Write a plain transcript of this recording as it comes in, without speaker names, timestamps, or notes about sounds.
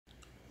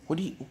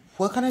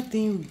What kind of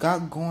thing you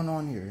got going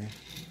on here?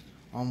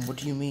 What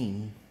do you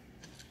mean?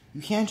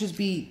 You can't just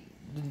be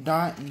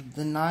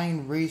the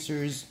nine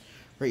racers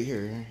right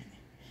here.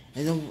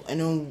 And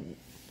then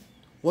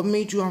what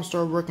made you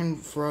start working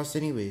for us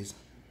anyways?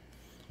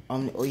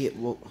 Oh yeah,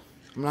 well,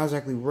 I'm not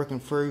exactly working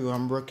for you.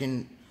 I'm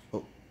working.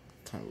 Well,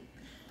 kind of.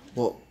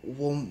 What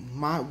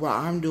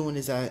I'm doing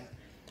is that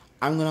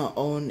I'm gonna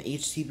own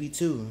HTB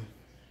too.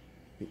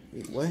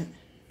 Wait, what?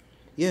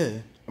 Yeah,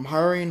 I'm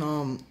hiring.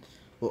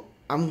 Well,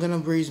 I'm gonna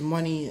raise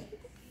money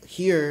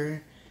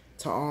here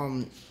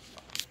to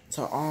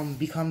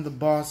become the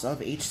boss of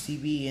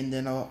HTB, and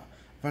then I'll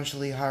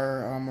eventually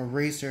hire a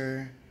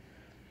racer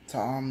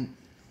to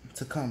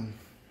come.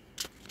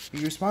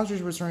 Your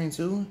sponsor's returning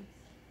too.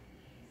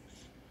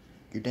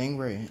 You're dang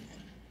right.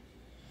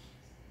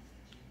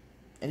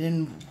 And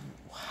then,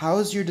 how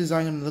is your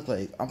design gonna look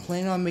like? I'm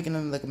planning on making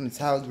them like a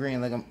metallic green.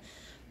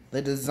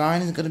 The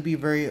design is gonna be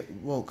very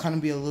well, kind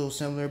of be a little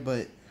similar,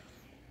 but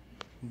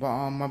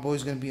my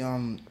boy's gonna be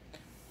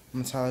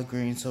metallic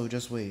green. So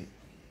just wait.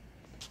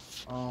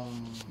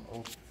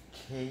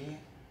 Okay.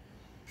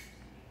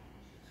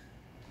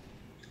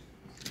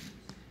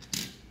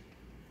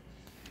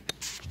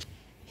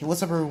 Hey,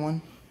 what's up,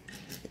 everyone?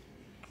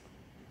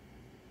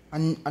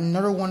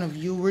 Another one of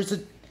you. Where's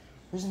the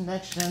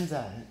next gen's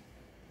at?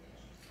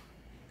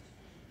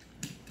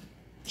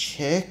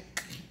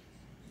 Check.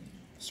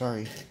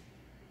 Sorry.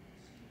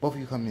 Both of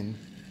you come in.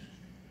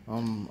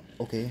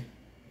 Okay.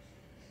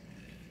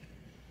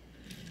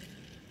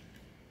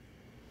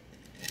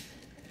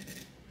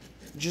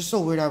 Just so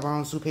weird that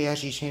Brown Soupe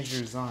actually changed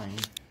their design.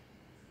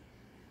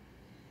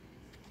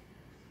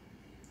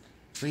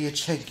 So yeah,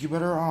 check. You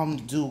better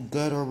do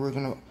good, or we're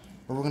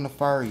gonna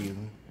fire you.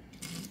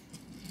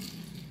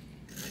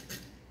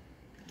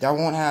 That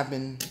won't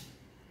happen.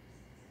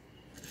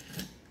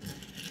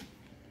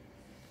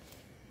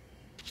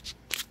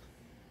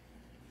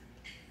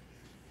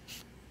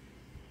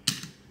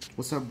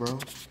 What's up, bro?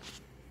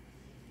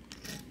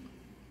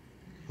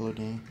 Hello,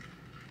 Dan.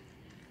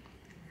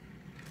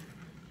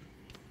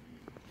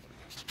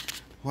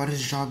 Wow,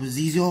 this job is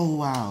easy. Oh,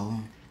 wow.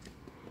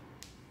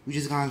 We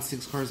just got on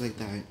 6 cars like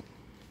that.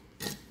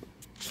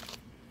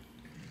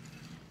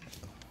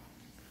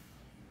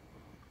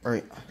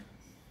 Alright.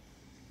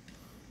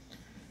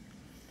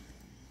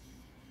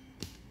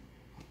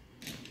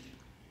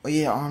 Oh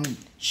yeah,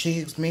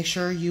 Shakes, make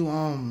sure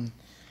you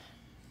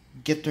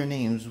get their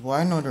names. Well,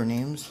 I know their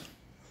names.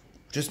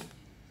 Just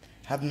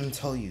have them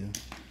tell you.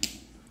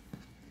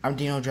 I'm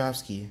Dino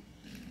Dravsky.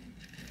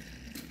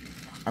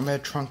 I'm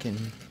Ed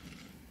Trunkin.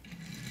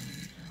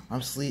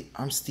 I'm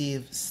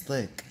Steve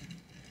Slick.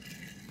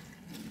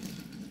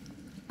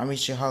 I'm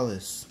H.J.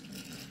 Hollis.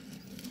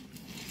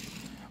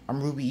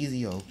 I'm Ruby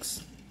Easy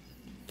Oaks.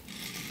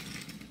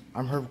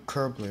 I'm Herb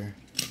Kerbler.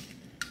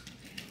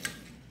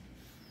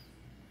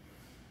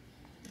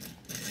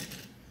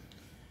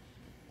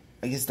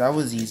 I guess that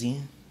was easy.